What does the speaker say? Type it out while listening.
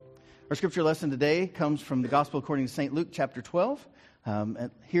Our scripture lesson today comes from the Gospel according to St. Luke, chapter 12. And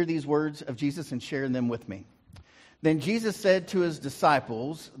hear these words of Jesus and share them with me. Then Jesus said to his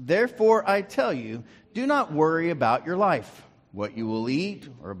disciples, "Therefore I tell you, do not worry about your life, what you will eat,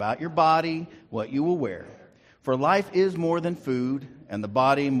 or about your body, what you will wear. For life is more than food, and the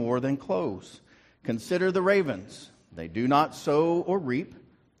body more than clothes. Consider the ravens. They do not sow or reap.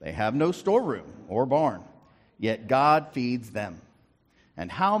 They have no storeroom or barn. Yet God feeds them. And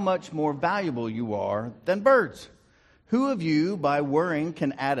how much more valuable you are than birds. Who of you, by worrying,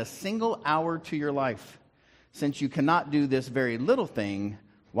 can add a single hour to your life? Since you cannot do this very little thing,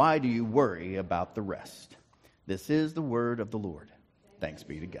 why do you worry about the rest?" This is the word of the Lord. Thanks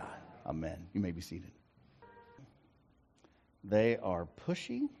be to God. Amen. You may be seated. They are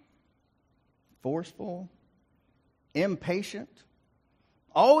pushy, forceful, impatient,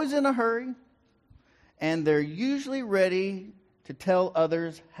 always in a hurry, and they're usually ready to tell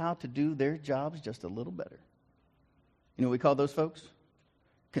others how to do their jobs just a little better. You know what we call those folks?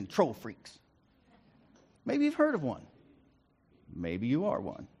 Control freaks. Maybe you've heard of one. Maybe you are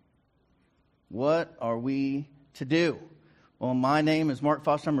one. What are we to do? Well, my name is Mark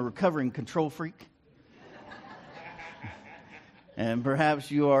Foster. I'm a recovering control freak. And perhaps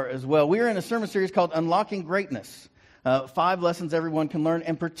you are as well. We are in a sermon series called Unlocking Greatness. 5 lessons everyone can learn.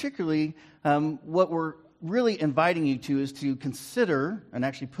 And particularly what we're really inviting you to is to consider and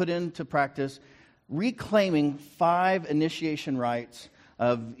actually put into practice reclaiming 5 initiation rites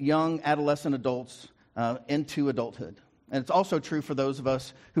of young adolescent adults into adulthood. And it's also true for those of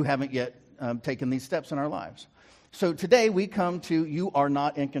us who haven't yet taken these steps in our lives. So today we come to You Are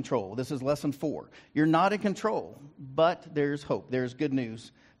Not in Control. This is lesson 4. You're not in control, but there's hope. There's good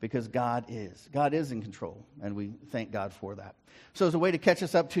news because God is. God is in control, and we thank God for that. So as a way to catch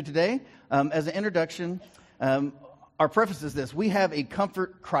us up to today, as an introduction, our preface is this. We have a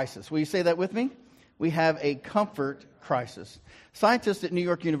comfort crisis. Will you say that with me? We have a comfort crisis. Scientists at New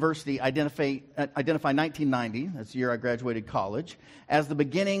York University identify 1990, that's the year I graduated college, as the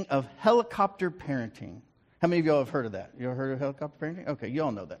beginning of helicopter parenting. How many of y'all have heard of that? You ever heard of helicopter parenting? Okay, you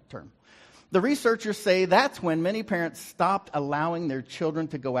all know that term. The researchers say that's when many parents stopped allowing their children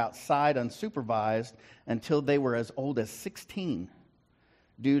to go outside unsupervised until they were as old as 16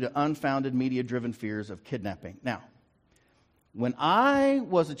 due to unfounded media-driven fears of kidnapping. Now, when I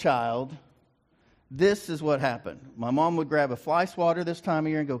was a child, this is what happened. My mom would grab a fly swatter this time of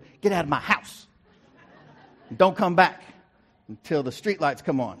year and go, "Get out of my house. Don't come back until the street lights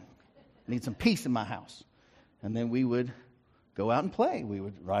come on. I need some peace in my house." And then we would go out and play. We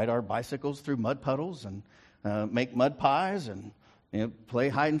would ride our bicycles through mud puddles and make mud pies and play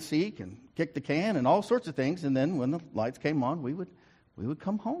hide and seek and kick the can and all sorts of things. And then when the lights came on, we would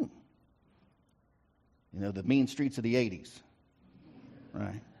come home. The mean streets of the 80s,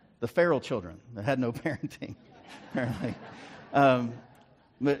 right? The feral children that had no parenting, apparently.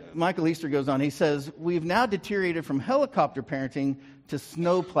 But Michael Easter goes on. He says, "We've now deteriorated from helicopter parenting to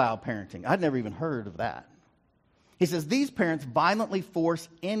snowplow parenting." I'd never even heard of that. He says, "These parents violently force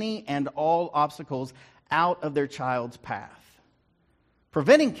any and all obstacles out of their child's path.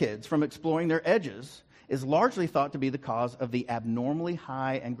 Preventing kids from exploring their edges is largely thought to be the cause of the abnormally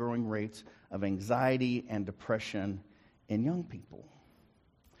high and growing rates of anxiety and depression in young people."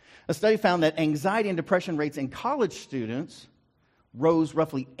 A study found that anxiety and depression rates in college students rose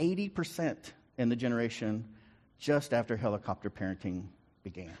roughly 80% in the generation just after helicopter parenting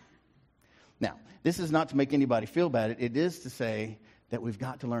began. Now, this is not to make anybody feel bad. It is to say that we've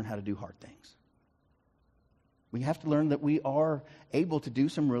got to learn how to do hard things. We have to learn that we are able to do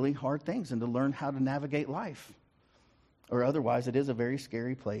some really hard things and to learn how to navigate life. Or otherwise, it is a very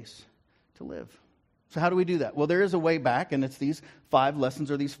scary place to live. So how do we do that? Well, there is a way back, and it's these 5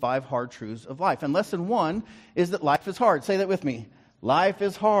 lessons or these 5 hard truths of life. And lesson 1 is that life is hard. Say that with me. Life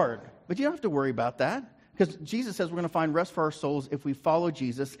is hard. But you don't have to worry about that because Jesus says we're going to find rest for our souls if we follow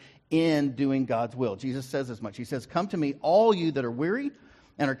Jesus in doing God's will. Jesus says as much. He says, "Come to me, all you that are weary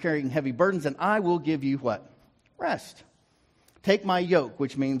and are carrying heavy burdens, and I will give you" what? Rest. "Take my yoke,"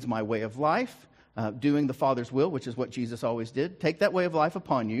 which means my way of life, doing the Father's will, which is what Jesus always did. "Take that way of life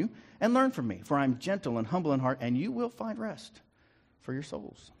upon you and learn from me, for I'm gentle and humble in heart, and you will find rest for your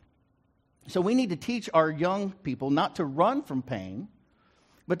souls." So we need to teach our young people not to run from pain,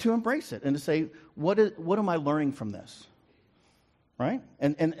 but to embrace it and to say, what am I learning from this? Right?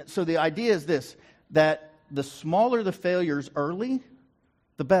 And so the idea is this, that the smaller the failures early,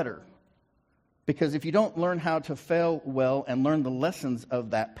 the better. Because if you don't learn how to fail well and learn the lessons of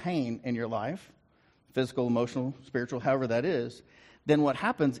that pain in your life, physical, emotional, spiritual, however that is, then what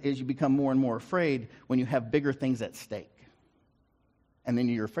happens is you become more and more afraid when you have bigger things at stake. And then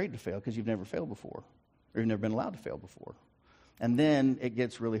you're afraid to fail because you've never failed before, or you've never been allowed to fail before. And then it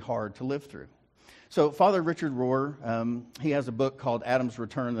gets really hard to live through. So Father Richard Rohr, he has a book called Adam's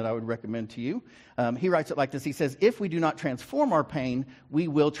Return that I would recommend to you. He writes it like this. He says, if we do not transform our pain, we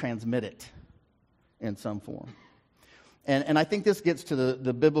will transmit it in some form. And I think this gets to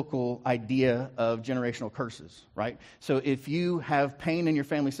the biblical idea of generational curses, right? So if you have pain in your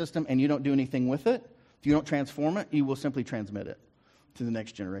family system and you don't do anything with it, if you don't transform it, you will simply transmit it to the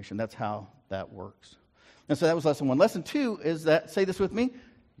next generation. That's how that works. And so that was lesson 1. Lesson 2 is that, say this with me,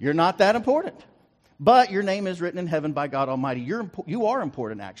 you're not that important. But your name is written in heaven by God Almighty. You are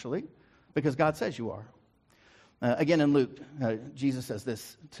important, actually, because God says you are. Again, in Luke, Jesus says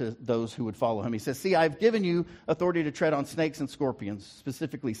this to those who would follow him. He says, see, I've given you authority to tread on snakes and scorpions,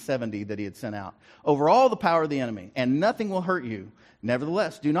 specifically 70 that he had sent out, over all the power of the enemy, and nothing will hurt you.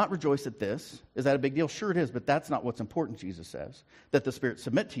 Nevertheless, do not rejoice at this. Is that a big deal? Sure it is, but that's not what's important, Jesus says, that the Spirit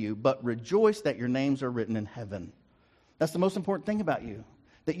submit to you, but rejoice that your names are written in heaven. That's the most important thing about you,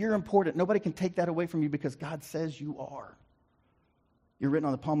 that you're important. Nobody can take that away from you because God says you are. You're written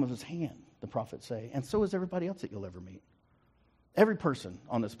on the palm of his hand, the prophets say, and so is everybody else that you'll ever meet. Every person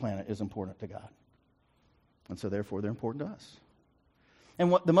on this planet is important to God, and so therefore they're important to us.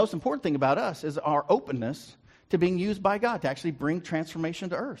 And what the most important thing about us is our openness to being used by God to actually bring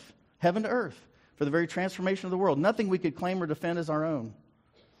transformation to earth, heaven to earth, for the very transformation of the world. Nothing we could claim or defend as our own.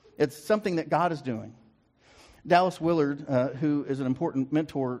 It's something that God is doing. Dallas Willard, who is an important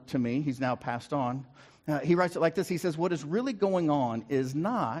mentor to me, he's now passed on, he writes it like this. He says, what is really going on is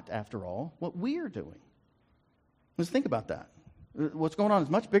not, after all, what we are doing. Let's think about that. What's going on is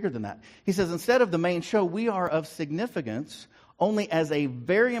much bigger than that. He says, instead of the main show, we are of significance only as a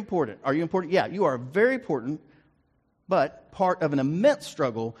very important, are you important? Yeah, you are very important, but part of an immense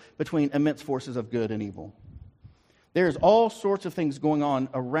struggle between immense forces of good and evil. There's all sorts of things going on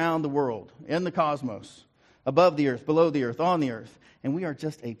around the world, in the cosmos, above the earth, below the earth, on the earth. And we are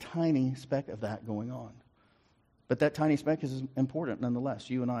just a tiny speck of that going on. But that tiny speck is important nonetheless.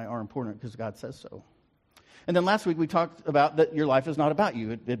 You and I are important because God says so. And then last week we talked about that your life is not about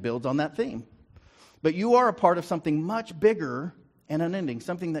you. It builds on that theme. But you are a part of something much bigger and unending,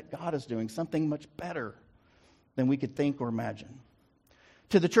 something that God is doing, something much better than we could think or imagine.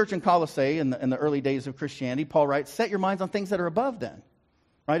 To the church in Colossae in the early days of Christianity, Paul writes, set your minds on things that are above then.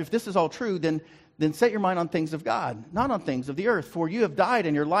 Right? If this is all true, then set your mind on things of God, not on things of the earth. For you have died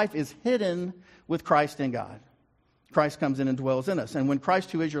and your life is hidden with Christ in God. Christ comes in and dwells in us. And when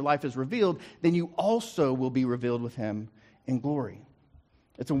Christ, who is your life, is revealed, then you also will be revealed with him in glory.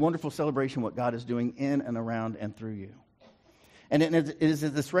 It's a wonderful celebration what God is doing in and around and through you. And it is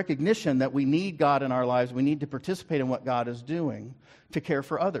this recognition that we need God in our lives. We need to participate in what God is doing to care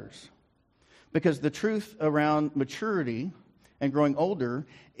for others. Because the truth around maturity and growing older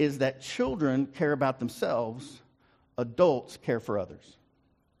is that children care about themselves, adults care for others.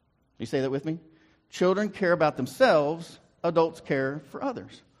 You say that with me? Children care about themselves, adults care for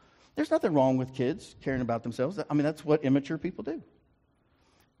others. There's nothing wrong with kids caring about themselves. I mean, that's what immature people do.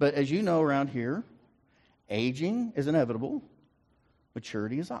 But as you know around here, aging is inevitable,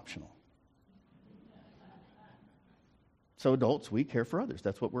 maturity is optional. So adults, we care for others.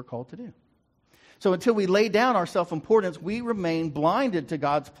 That's what we're called to do. So until we lay down our self-importance, we remain blinded to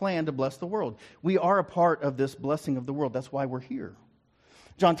God's plan to bless the world. We are a part of this blessing of the world. That's why we're here.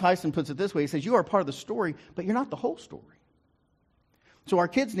 John Tyson puts it this way. He says, you are part of the story, but you're not the whole story. So our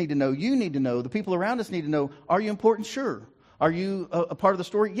kids need to know, you need to know, the people around us need to know, are you important? Sure. Are you a part of the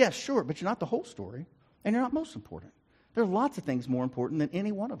story? Yes, sure, but you're not the whole story, and you're not most important. There are lots of things more important than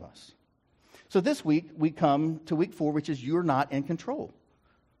any one of us. So this week, we come to week 4, which is you're not in control.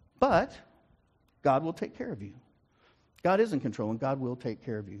 But God will take care of you. God is in control, and God will take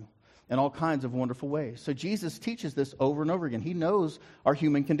care of you in all kinds of wonderful ways. So Jesus teaches this over and over again. He knows our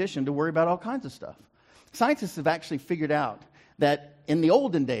human condition to worry about all kinds of stuff. Scientists have actually figured out that in the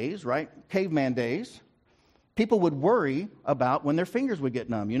olden days, right, caveman days, people would worry about when their fingers would get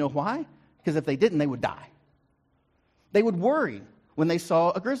numb. You know why? Because if they didn't, they would die. They would worry when they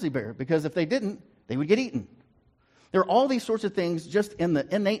saw a grizzly bear, because if they didn't, they would get eaten. There are all these sorts of things just in the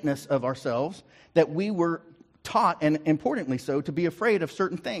innateness of ourselves that we were taught, and importantly so, to be afraid of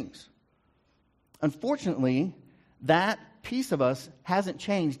certain things. Unfortunately, that piece of us hasn't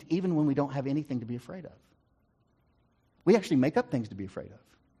changed even when we don't have anything to be afraid of. We actually make up things to be afraid of.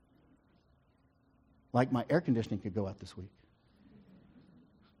 Like my air conditioning could go out this week.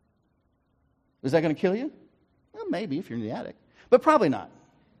 Is that going to kill you? Well, maybe if you're in the attic. But probably not.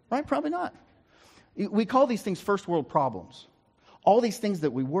 Right? Probably not. We call these things first world problems. All these things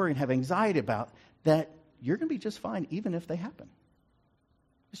that we worry and have anxiety about, that you're going to be just fine even if they happen.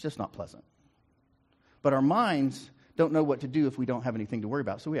 It's just not pleasant. But our minds don't know what to do if we don't have anything to worry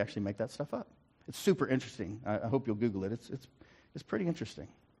about, so we actually make that stuff up. It's super interesting. I hope you'll Google it. It's pretty interesting.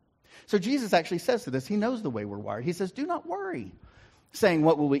 So Jesus actually says to this, he knows the way we're wired. He says, do not worry, saying,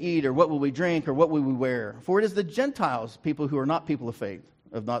 what will we eat, or what will we drink, or what will we wear? For it is the Gentiles, people who are not people of faith,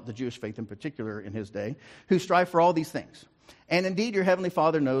 of not the Jewish faith in particular in his day, who strive for all these things. And indeed, your heavenly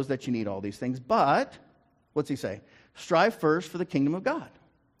Father knows that you need all these things. But, what's he say? Strive first for the kingdom of God.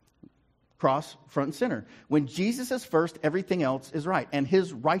 Cross, front and center. When Jesus is first, everything else is right. And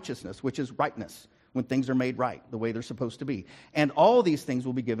his righteousness, which is rightness, when things are made right, the way they're supposed to be. And all these things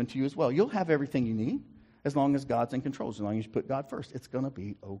will be given to you as well. You'll have everything you need as long as God's in control, as long as you put God first. It's going to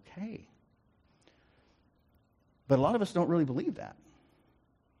be okay. But a lot of us don't really believe that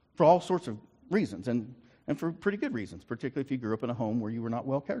for all sorts of reasons, and for pretty good reasons, particularly if you grew up in a home where you were not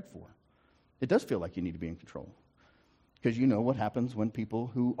well cared for. It does feel like you need to be in control. Because you know what happens when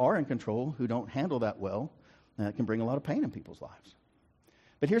people who are in control, who don't handle that well, can bring a lot of pain in people's lives.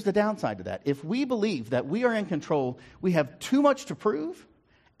 But here's the downside to that. If we believe that we are in control, we have too much to prove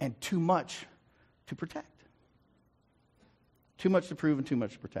and too much to protect. Too much to prove and too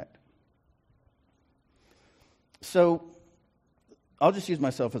much to protect. So I'll just use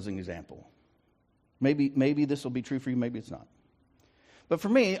myself as an example. Maybe this will be true for you, maybe it's not. But for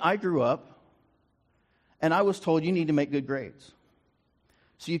me, I grew up and I was told you need to make good grades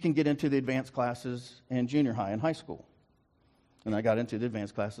so you can get into the advanced classes in junior high and high school. And I got into the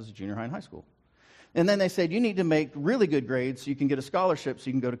advanced classes of junior high and high school. And then they said, you need to make really good grades so you can get a scholarship so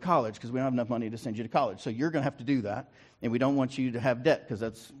you can go to college because we don't have enough money to send you to college. So you're going to have to do that. And we don't want you to have debt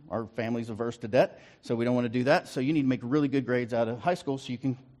because our family's averse to debt. So we don't want to do that. So you need to make really good grades out of high school so you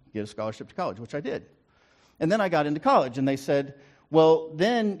can get a scholarship to college, which I did. And then I got into college and they said, well,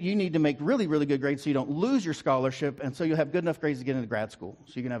 then you need to make really, really good grades so you don't lose your scholarship and so you'll have good enough grades to get into grad school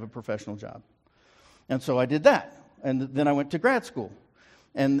so you can have a professional job. And so I did that. And then I went to grad school.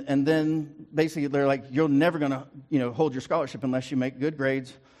 And then basically they're like, you're never going to hold your scholarship unless you make good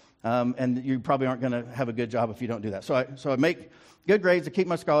grades. And you probably aren't going to have a good job if you don't do that. So I make good grades, I keep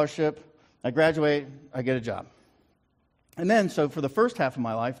my scholarship, I graduate, I get a job. And then, so for the first half of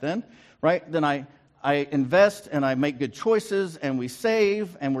my life then I invest and I make good choices and we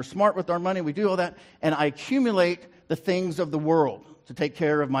save and we're smart with our money, we do all that, and I accumulate the things of the world to take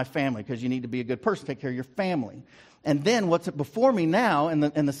care of my family because you need to be a good person, take care of your family. And then what's before me now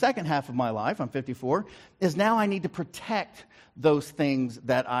in the second half of my life, I'm 54, is now I need to protect those things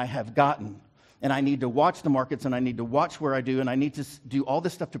that I have gotten. And I need to watch the markets and I need to watch where I do and I need to do all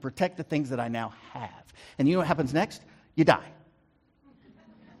this stuff to protect the things that I now have. And you know what happens next? You die.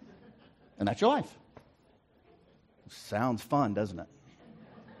 And that's your life. Sounds fun, doesn't it?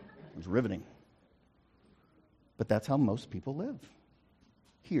 It's riveting. But that's how most people live.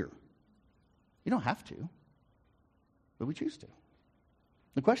 Here. You don't have to. But we choose to.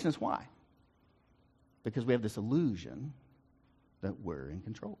 The question is why? Because we have this illusion that we're in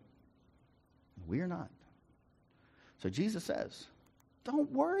control. We are not. So Jesus says,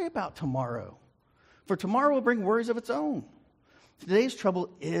 don't worry about tomorrow, for tomorrow will bring worries of its own. Today's trouble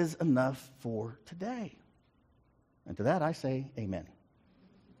is enough for today. And to that I say amen.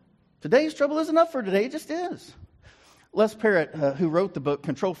 Today's trouble is enough for today, it just is. Les Parrott, who wrote the book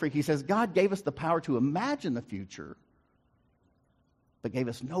Control Freak, he says, God gave us the power to imagine the future, but gave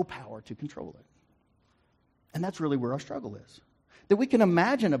us no power to control it. And that's really where our struggle is. That we can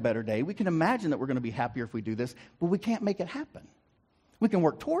imagine a better day. We can imagine that we're going to be happier if we do this, but we can't make it happen. We can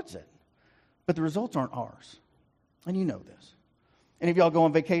work towards it, but the results aren't ours. And you know this. Any of y'all go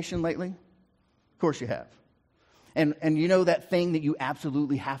on vacation lately? Of course you have. And you know that thing that you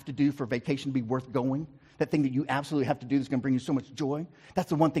absolutely have to do for vacation to be worth going? That thing that you absolutely have to do that's going to bring you so much joy? That's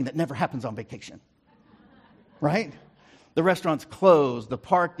the one thing that never happens on vacation. Right? The restaurant's closed, the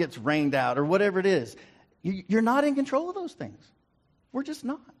park gets rained out, or whatever it is. You're not in control of those things. We're just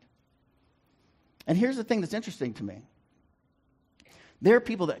not. And here's the thing that's interesting to me. There are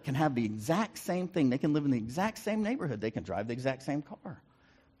people that can have the exact same thing. They can live in the exact same neighborhood. They can drive the exact same car.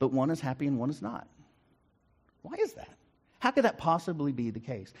 But one is happy and one is not. Why is that? How could that possibly be the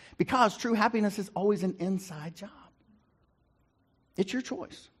case? Because true happiness is always an inside job. It's your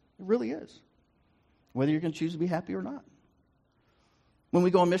choice. It really is. Whether you're going to choose to be happy or not. When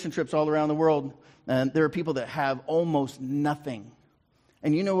we go on mission trips all around the world, and there are people that have almost nothing.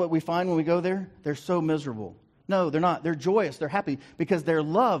 And you know what we find when we go there? They're so miserable. No, they're not. They're joyous. They're happy because they're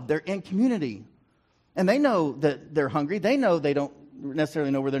loved. They're in community. And they know that they're hungry. They know they don't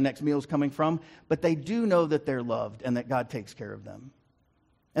necessarily know where their next meal is coming from, but they do know that they're loved and that God takes care of them.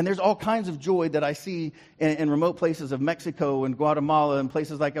 And there's all kinds of joy that I see in remote places of Mexico and Guatemala and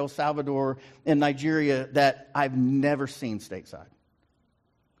places like El Salvador and Nigeria that I've never seen stateside.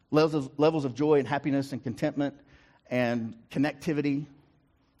 Levels of joy and happiness and contentment and connectivity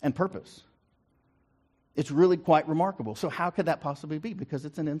and purpose. It's really quite remarkable. So how could that possibly be? Because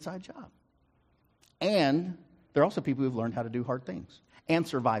it's an inside job. And there are also people who've learned how to do hard things and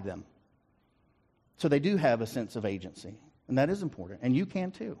survive them. So they do have a sense of agency. And that is important. And you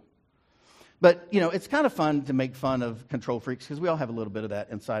can too. But, it's kind of fun to make fun of control freaks because we all have a little bit of that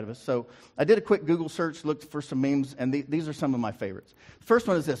inside of us. So I did a quick Google search, looked for some memes, and these are some of my favorites. The first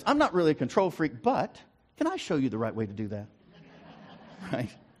one is this. I'm not really a control freak, but can I show you the right way to do that? Right?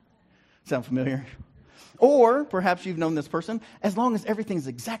 Sound familiar? Or perhaps you've known this person. As long as everything's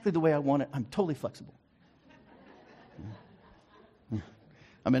exactly the way I want it, I'm totally flexible.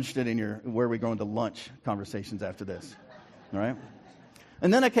 I'm interested in your where we go into lunch conversations after this. All right?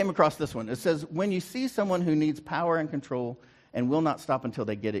 And then I came across this one. It says, when you see someone who needs power and control and will not stop until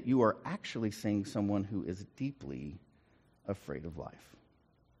they get it, you are actually seeing someone who is deeply afraid of life.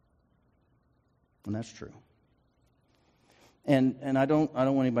 And that's true. And I don't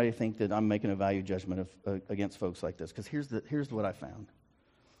want anybody to think that I'm making a value judgment against folks like this, because here's what I found.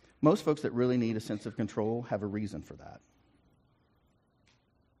 Most folks that really need a sense of control have a reason for that.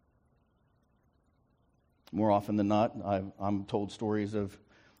 More often than not, I'm told stories of,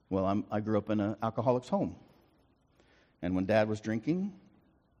 I grew up in an alcoholic's home. And when Dad was drinking,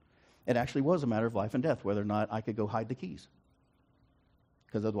 it actually was a matter of life and death, whether or not I could go hide the keys.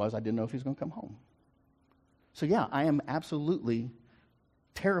 Because otherwise I didn't know if he was going to come home. So yeah, I am absolutely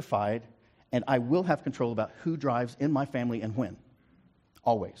terrified, and I will have control about who drives in my family and when.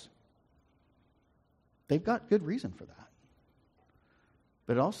 Always. They've got good reason for that.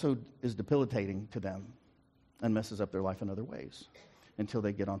 But it also is debilitating to them and messes up their life in other ways until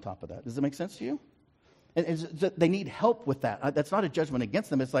they get on top of that. Does that make sense to you? And they need help with that. That's not a judgment against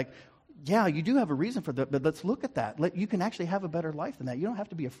them. It's like, yeah, you do have a reason for that, but let's look at that. You can actually have a better life than that. You don't have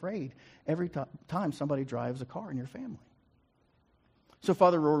to be afraid every time somebody drives a car in your family. So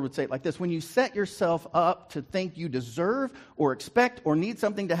Father Rohr would say it like this: when you set yourself up to think you deserve or expect or need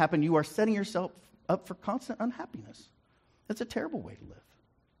something to happen, you are setting yourself up for constant unhappiness. That's a terrible way to live.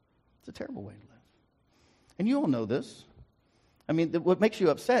 It's a terrible way to live. And you all know this. I mean, what makes you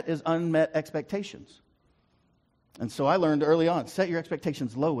upset is unmet expectations. And so I learned early on, set your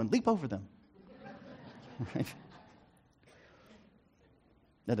expectations low and leap over them. Right?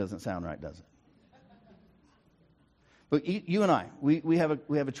 That doesn't sound right, does it? But you and I, we have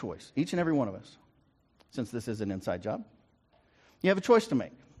a choice, each and every one of us, since this is an inside job. You have a choice to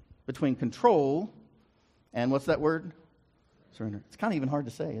make between control and what's that word? Surrender. It's kind of even hard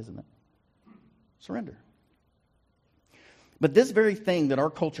to say, isn't it? Surrender. But this very thing that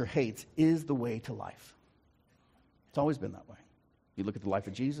our culture hates is the way to life. It's always been that way. You look at the life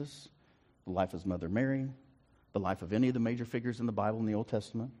of Jesus, the life of his mother Mary, the life of any of the major figures in the Bible in the Old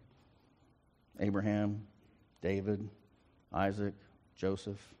Testament, Abraham, David, Isaac,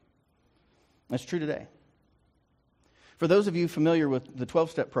 Joseph. That's true today. For those of you familiar with the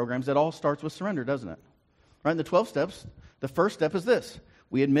 12-step programs, it all starts with surrender, doesn't it? Right? In the 12 steps, the first step is this.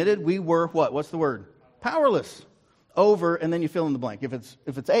 We admitted we were what? What's the word? Powerless. Over, and then you fill in the blank. If it's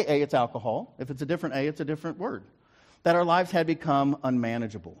AA, it's alcohol. If it's a different A, it's a different word. That our lives had become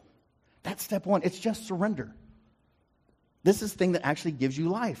unmanageable. That's step one. It's just surrender. This is the thing that actually gives you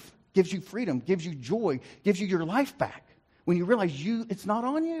life, gives you freedom, gives you joy, gives you your life back. When you realize it's not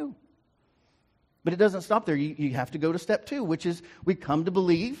on you. But it doesn't stop there. You have to go to step two, which is we come to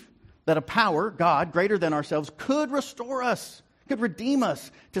believe that a power, God, greater than ourselves, could restore us, could redeem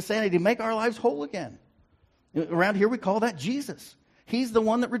us to sanity, make our lives whole again. Around here we call that Jesus. He's the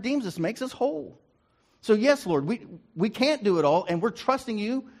one that redeems us, makes us whole. So yes, Lord, we can't do it all, and we're trusting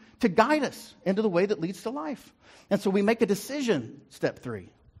you to guide us into the way that leads to life. And so we make a decision, step 3,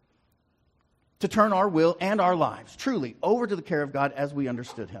 to turn our will and our lives truly over to the care of God as we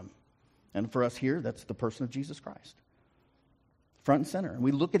understood him. And for us here, that's the person of Jesus Christ. Front and center. And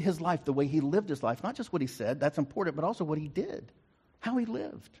we look at his life, the way he lived his life, not just what he said, that's important, but also what he did, how he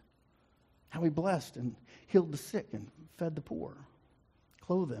lived. How he blessed and healed the sick and fed the poor,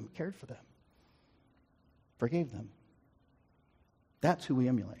 clothed them, cared for them, forgave them. That's who we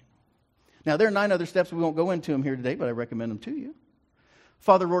emulate. Now, there are 9 other steps. We won't go into them here today, but I recommend them to you.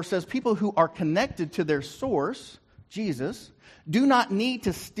 Father Rohr says people who are connected to their source, Jesus, do not need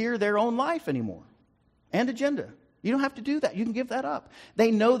to steer their own life anymore and agenda. You don't have to do that. You can give that up.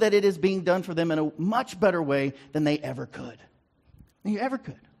 They know that it is being done for them in a much better way than they ever could.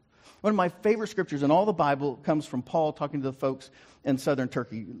 One of my favorite scriptures in all the Bible comes from Paul talking to the folks in southern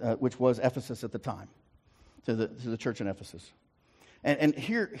Turkey, which was Ephesus at the time, to the church in Ephesus. And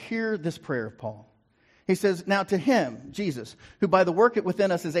hear this prayer of Paul. He says, now to him, Jesus, who by the work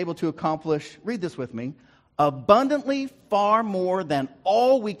within us is able to accomplish, read this with me, abundantly far more than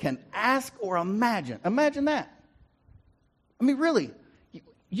all we can ask or imagine. Imagine that. I mean, really,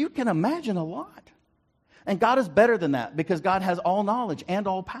 you can imagine a lot. And God is better than that because God has all knowledge and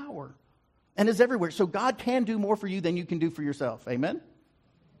all power and is everywhere. So God can do more for you than you can do for yourself. Amen?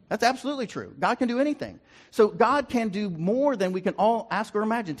 That's absolutely true. God can do anything. So God can do more than we can all ask or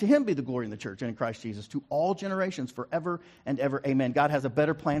imagine. To him be the glory in the church and in Christ Jesus to all generations forever and ever. Amen. God has a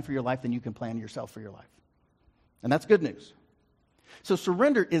better plan for your life than you can plan yourself for your life. And that's good news. So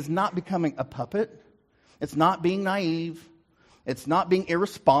surrender is not becoming a puppet. It's not being naive. It's not being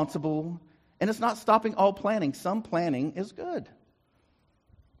irresponsible. And it's not stopping all planning. Some planning is good.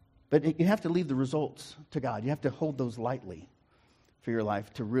 But you have to leave the results to God. You have to hold those lightly for your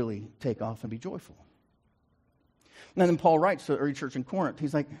life to really take off and be joyful. And then Paul writes to the early church in Corinth,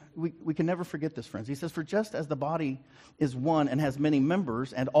 he's like, we can never forget this, friends. He says, for just as the body is one and has many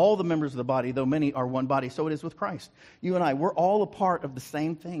members, and all the members of the body, though many, are one body, so it is with Christ. You and I, we're all a part of the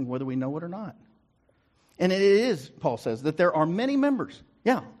same thing, whether we know it or not. And it is, Paul says, that there are many members.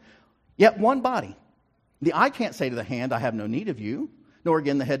 Yeah. Yet one body. The eye can't say to the hand, I have no need of you, nor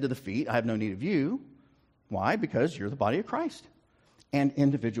again the head to the feet, I have no need of you. Why? Because you're the body of Christ. And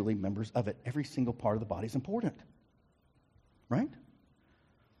individually members of it. Every single part of the body is important. Right?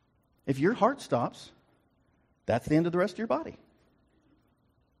 If your heart stops, that's the end of the rest of your body.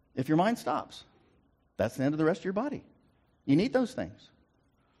 If your mind stops, that's the end of the rest of your body. You need those things.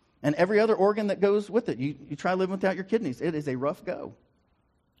 And every other organ that goes with it. You try living without your kidneys. It is a rough go.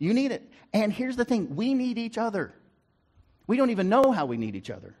 You need it. And here's the thing. We need each other. We don't even know how we need each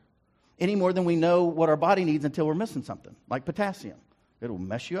other any more than we know what our body needs until we're missing something, like potassium. It'll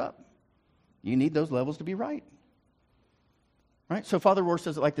mess you up. You need those levels to be right. Right? So Father Rohr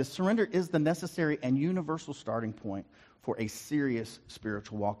says it like this. Surrender is the necessary and universal starting point for a serious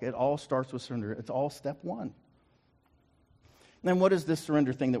spiritual walk. It all starts with surrender. It's all step one. And then what is this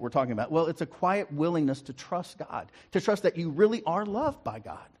surrender thing that we're talking about? Well, it's a quiet willingness to trust God, to trust that you really are loved by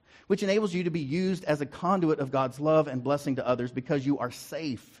God, which enables you to be used as a conduit of God's love and blessing to others because you are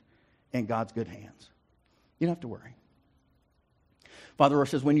safe in God's good hands. You don't have to worry. Father Rohr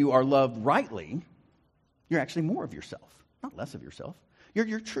says when you are loved rightly, you're actually more of yourself, not less of yourself. You're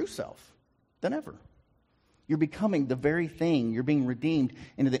your true self than ever. You're becoming the very thing. You're being redeemed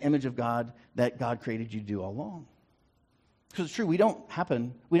into the image of God that God created you to do all along. Because it's true, we don't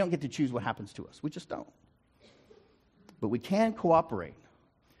get to choose what happens to us. We just don't. But we can cooperate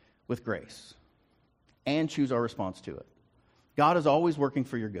with grace and choose our response to it. God is always working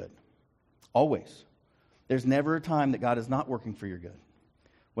for your good. Always. There's never a time that God is not working for your good,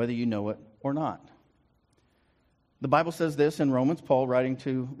 whether you know it or not. The Bible says this in Romans, Paul writing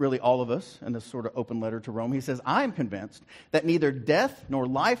to really all of us in this sort of open letter to Rome. He says, I am convinced that neither death, nor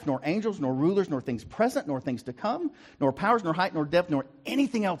life, nor angels, nor rulers, nor things present, nor things to come, nor powers, nor height, nor depth, nor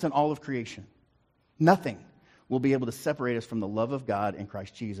anything else in all of creation, nothing will be able to separate us from the love of God in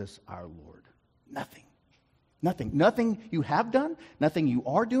Christ Jesus our Lord. Nothing. Nothing. Nothing you have done, nothing you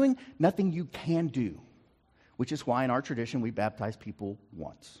are doing, nothing you can do. Which is why in our tradition we baptize people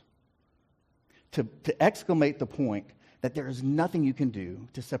once. To exclamate the point that there is nothing you can do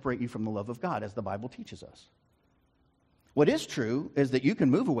to separate you from the love of God, as the Bible teaches us. What is true is that you can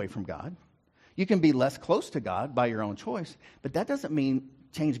move away from God. You can be less close to God by your own choice, but that doesn't mean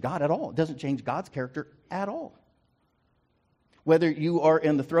change God at all. It doesn't change God's character at all. Whether you are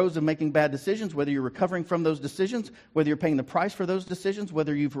in the throes of making bad decisions, whether you're recovering from those decisions, whether you're paying the price for those decisions,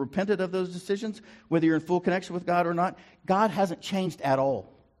 whether you've repented of those decisions, whether you're in full connection with God or not, God hasn't changed at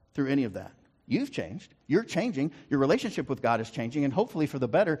all through any of that. You've changed. You're changing. Your relationship with God is changing, and hopefully for the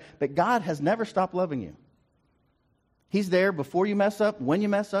better, but God has never stopped loving you. He's there before you mess up, when you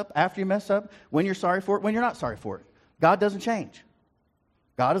mess up, after you mess up, when you're sorry for it, when you're not sorry for it. God doesn't change.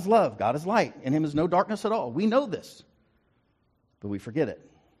 God is love. God is light. In him is no darkness at all. We know this, but we forget it.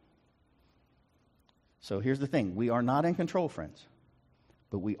 So here's the thing. We are not in control, friends,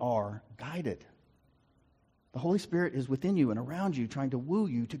 but we are guided. The Holy Spirit is within you and around you, trying to woo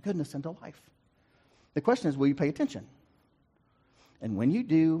you to goodness and to life. The question is, will you pay attention? And when you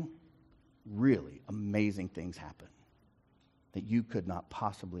do, really amazing things happen that you could not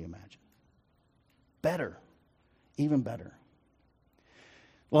possibly imagine. Better, even better.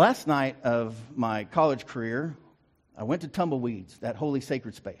 The last night of my college career, I went to Tumbleweeds, that holy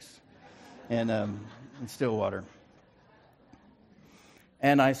sacred space, in Stillwater.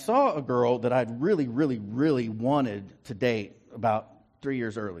 And I saw a girl that I'd really, really, really wanted to date about 3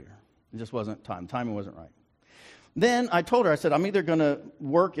 years earlier. It just wasn't time. Timing wasn't right. Then I told her, I said, I'm either going to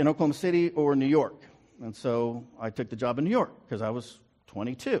work in Oklahoma City or New York. And so I took the job in New York because I was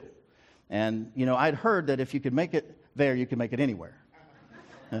 22. And, I'd heard that if you could make it there, you could make it anywhere.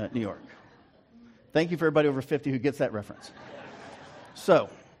 New York. Thank you for everybody over 50 who gets that reference. So,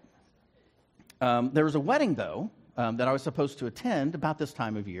 there was a wedding, though, that I was supposed to attend about this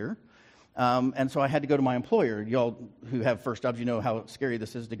time of year. And so I had to go to my employer. Y'all who have first jobs, you know how scary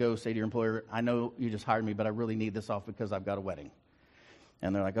this is to go say to your employer, I know you just hired me, but I really need this off because I've got a wedding.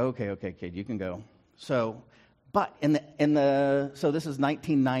 And they're like, okay, kid, you can go. So, but so this is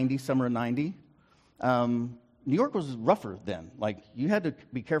 1990, summer of 90. New York was rougher then. Like, you had to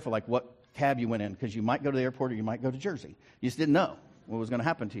be careful, like, what cab you went in, because you might go to the airport or you might go to Jersey. You just didn't know what was going to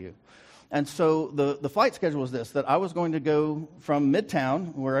happen to you. And so the flight schedule was this, that I was going to go from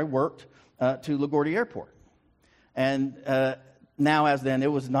Midtown, where I worked, to LaGuardia Airport. And now, as then,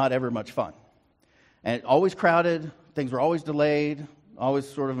 it was not ever much fun. And always crowded, things were always delayed, always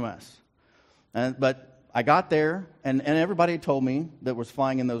sort of a mess. But I got there, and everybody told me that was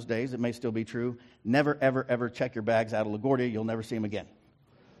flying in those days, it may still be true, never, ever, ever check your bags out of LaGuardia. You'll never see them again.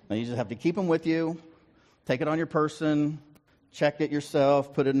 Now, you just have to keep them with you, take it on your person, check it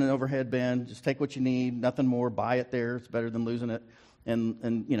yourself, put it in an overhead bin, just take what you need, nothing more, buy it there. It's better than losing it, and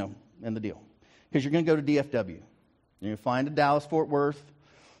the deal. Because you're going to go to DFW. You're going to fly into Dallas-Fort Worth,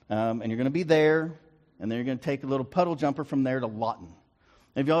 and you're going to be there, and then you're going to take a little puddle jumper from there to Lawton.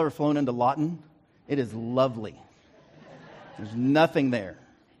 Have y'all ever flown into Lawton? It is lovely. There's nothing there.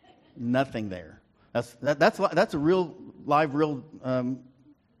 Nothing there. That's a real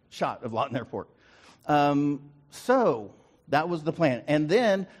shot of Lawton Airport. So that was the plan. And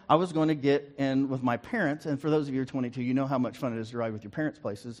then I was going to get in with my parents. And for those of you who are 22, you know how much fun it is to ride with your parents'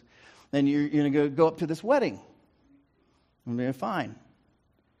 places. Then you're going to go up to this wedding. I'm going to be fine.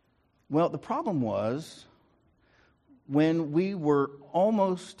 Well, the problem was, when we were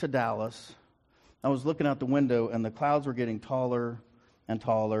almost to Dallas, I was looking out the window, and the clouds were getting taller and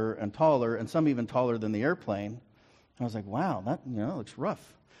taller and taller, and some even taller than the airplane. I was like, wow, that looks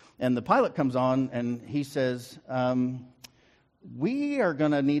rough. And the pilot comes on, and he says, we are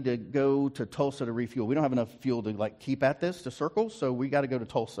going to need to go to Tulsa to refuel. We don't have enough fuel to keep at this, to circle, so we got to go to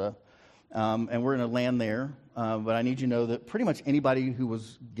Tulsa, and we're going to land there. But I need you to know that pretty much anybody who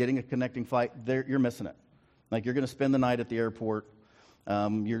was getting a connecting flight, you're missing it. You're going to spend the night at the airport.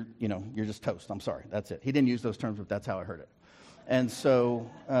 You're just toast. I'm sorry. That's it. He didn't use those terms, but that's how I heard it. And so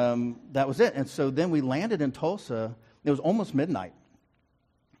that was it. And so then we landed in Tulsa. It was almost midnight,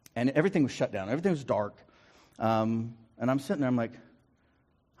 and everything was shut down. Everything was dark. And I'm sitting there. I'm like,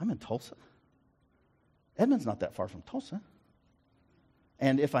 I'm in Tulsa? Edmond's not that far from Tulsa.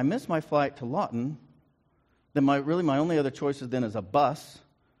 And if I miss my flight to Lawton, then my only other choices then is a bus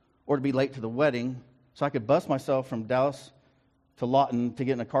or to be late to the wedding. So I could bus myself from Dallas to Lawton to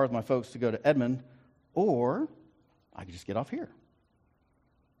get in a car with my folks to go to Edmond, or I could just get off here.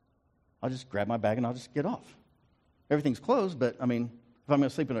 I'll just grab my bag and I'll just get off. Everything's closed, but if I'm going to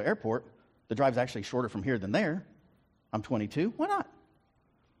sleep in an airport, the drive's actually shorter from here than there. I'm 22. Why not?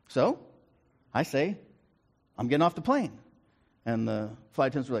 So I say, I'm getting off the plane. And the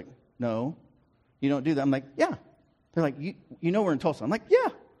flight attendants were like, no, you don't do that. I'm like, yeah. They're like, you know we're in Tulsa. I'm like, yeah.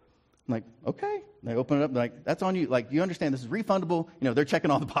 I'm like, okay. They open it up. They're like, that's on you. You understand this is refundable. They're checking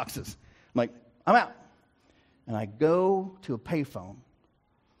all the boxes. I'm like, I'm out. And I go to a payphone.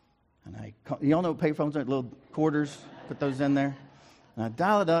 And y'all know what payphones are? Little quarters. Put those in there. And I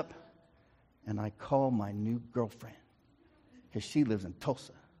dial it up. And I call my new girlfriend. Because she lives in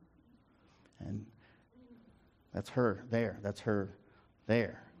Tulsa. And that's her there. That's her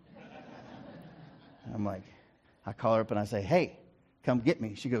there. I'm like, I call her up and I say, hey, come get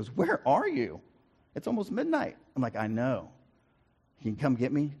me. She goes, where are you? It's almost midnight. I'm like, I know. You can come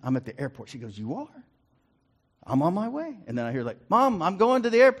get me? I'm at the airport. She goes, you are? I'm on my way. And then I hear Mom, I'm going to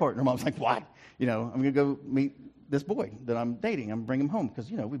the airport. And her mom's like, why? I'm going to go meet this boy that I'm dating. I'm bringing him home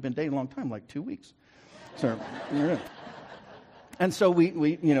because, we've been dating a long time, 2 weeks. So, and so we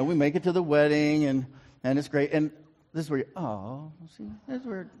make it to the wedding and it's great. And this is where this is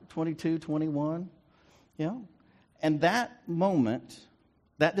where 22, 21, And that moment,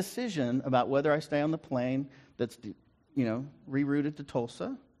 that decision about whether I stay on the plane that's, rerouted to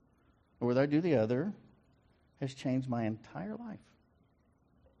Tulsa or whether I do the other has changed my entire life.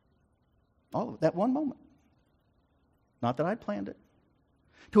 All of it, that one moment. Not that I'd planned it.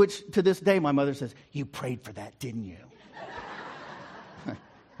 To which, to this day, my mother says, you prayed for that, didn't you?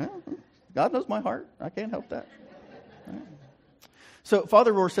 God knows my heart. I can't help that. So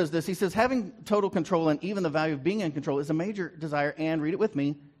Father Rohr says this. He says, having total control and even the value of being in control is a major desire and, read it with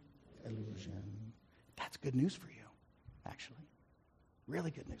me, illusion. That's good news for you, actually.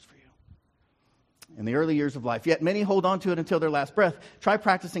 Really good news for you. In the early years of life, yet many hold on to it until their last breath. Try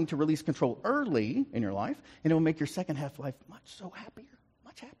practicing to release control early in your life, and it will make your second half life much happier.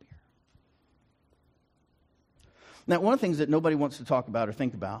 Now, one of the things that nobody wants to talk about or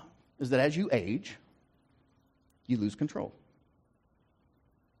think about is that as you age, you lose control.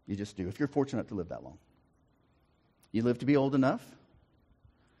 You just do, if you're fortunate to live that long. You live to be old enough,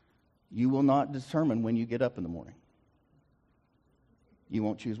 you will not determine when you get up in the morning. You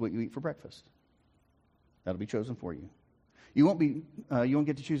won't choose what you eat for breakfast. That'll be chosen for you. You won't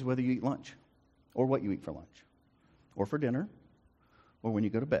get to choose whether you eat lunch or what you eat for lunch or for dinner or when you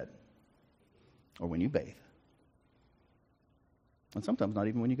go to bed or when you bathe. And sometimes not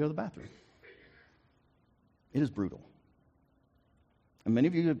even when you go to the bathroom. It is brutal. And many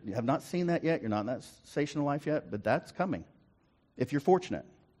of you have not seen that yet. You're not in that station of life yet, but that's coming if you're fortunate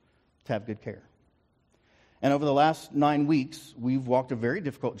to have good care. And over the last 9 weeks, we've walked a very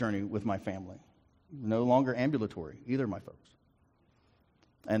difficult journey with my family. No longer ambulatory, either of my folks.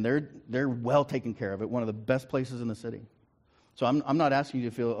 And they're well taken care of at one of the best places in the city. So I'm not asking you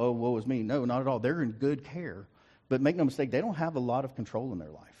to feel, oh, woe is me. No, not at all. They're in good care. But make no mistake, they don't have a lot of control in their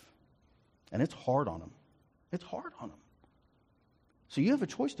life. And it's hard on them. It's hard on them. So you have a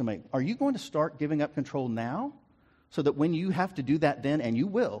choice to make. Are you going to start giving up control now so that when you have to do that then, and you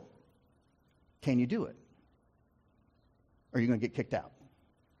will, can you do it? Or are you going to get kicked out?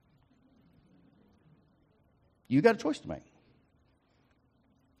 You got a choice to make.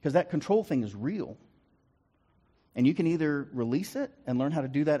 Because that control thing is real. And you can either release it and learn how to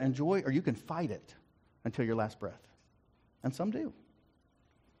do that and enjoy, or you can fight it until your last breath. And some do.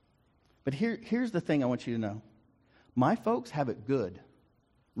 But here's the thing I want you to know. My folks have it good,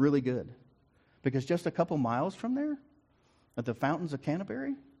 really good. Because just a couple miles from there, at the Fountains of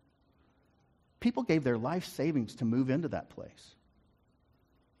Canterbury, people gave their life savings to move into that place.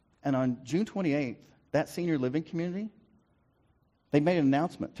 And on June 28th, that senior living community, they made an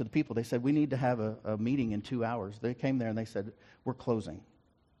announcement to the people. They said, we need to have a meeting in 2 hours. They came there and they said, we're closing.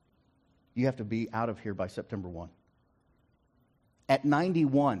 You have to be out of here by September 1. At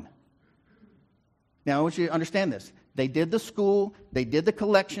 91. Now, I want you to understand this. They did the school, they did the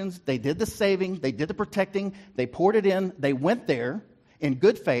collections, they did the saving, they did the protecting, they poured it in, they went there in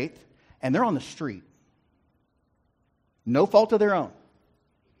good faith, and they're on the street. No fault of their own.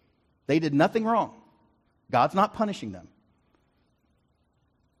 They did nothing wrong. God's not punishing them.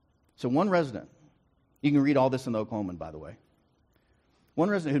 So one resident, you can read all this in the Oklahoman, by the way. One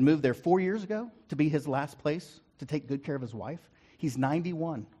resident who moved there 4 years ago to be his last place to take good care of his wife, he's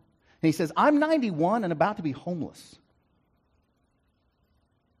 91. And he says, I'm 91 and about to be homeless.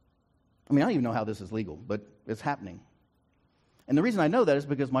 I mean, I don't even know how this is legal, but it's happening. And the reason I know that is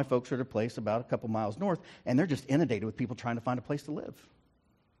because my folks are at a place about a couple miles north, and they're just inundated with people trying to find a place to live,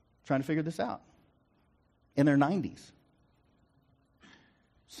 trying to figure this out. In their 90s.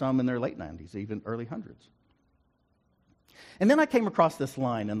 Some in their late 90s, even early hundreds. And then I came across this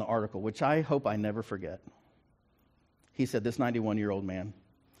line in the article, which I hope I never forget. He said, this 91-year-old man,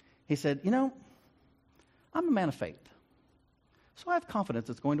 he said, you know, I'm a man of faith, so I have confidence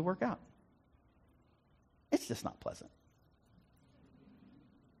it's going to work out. It's just not pleasant.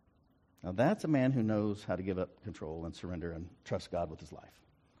 Now that's a man who knows how to give up control and surrender and trust God with his life.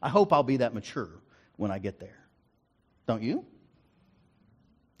 I hope I'll be that mature when I get there. Don't you?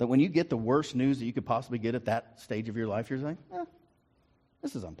 That when you get the worst news that you could possibly get at that stage of your life, you're like,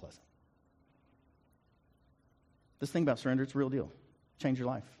 this is unpleasant. This thing about surrender, it's a real deal. Change your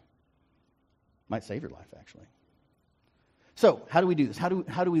life. Might save your life, actually. So, how do we do this? How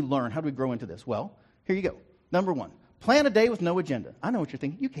do we learn? How do we grow into this? Well, here you go. Number one, plan a day with no agenda. I know what you're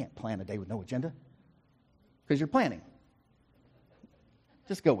thinking. You can't plan a day with no agenda because you're planning.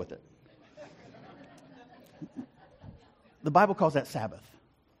 Just go with it. The Bible calls that Sabbath,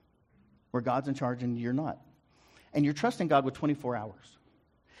 where God's in charge and you're not. And you're trusting God with 24 hours.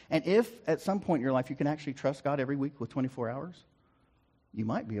 And if at some point in your life you can actually trust God every week with 24 hours, you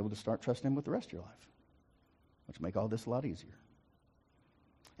might be able to start trusting Him with the rest of your life, which will make all this a lot easier.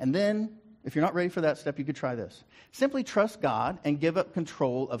 And then, if you're not ready for that step, you could try this. Simply trust God and give up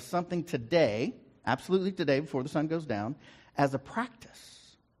control of something today, absolutely today before the sun goes down, as a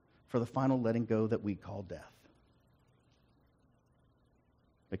practice for the final letting go that we call death.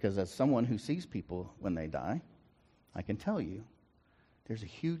 Because as someone who sees people when they die, I can tell you there's a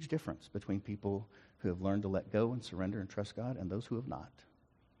huge difference between people who have learned to let go and surrender and trust God and those who have not.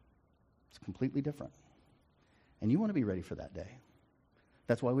 It's completely different. And you want to be ready for that day.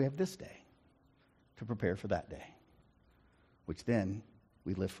 That's why we have this day, to prepare for that day, which then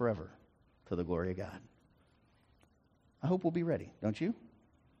we live forever to the glory of God. I hope we'll be ready, don't you?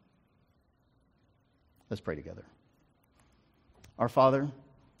 Let's pray together. Our Father,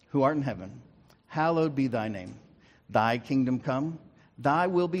 who art in heaven, hallowed be thy name. Thy kingdom come, thy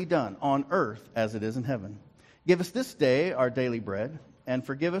will be done on earth as it is in heaven. Give us this day our daily bread, and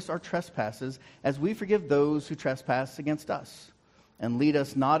forgive us our trespasses as we forgive those who trespass against us. And lead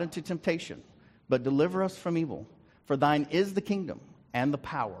us not into temptation, but deliver us from evil. For thine is the kingdom, and the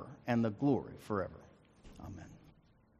power, and the glory forever.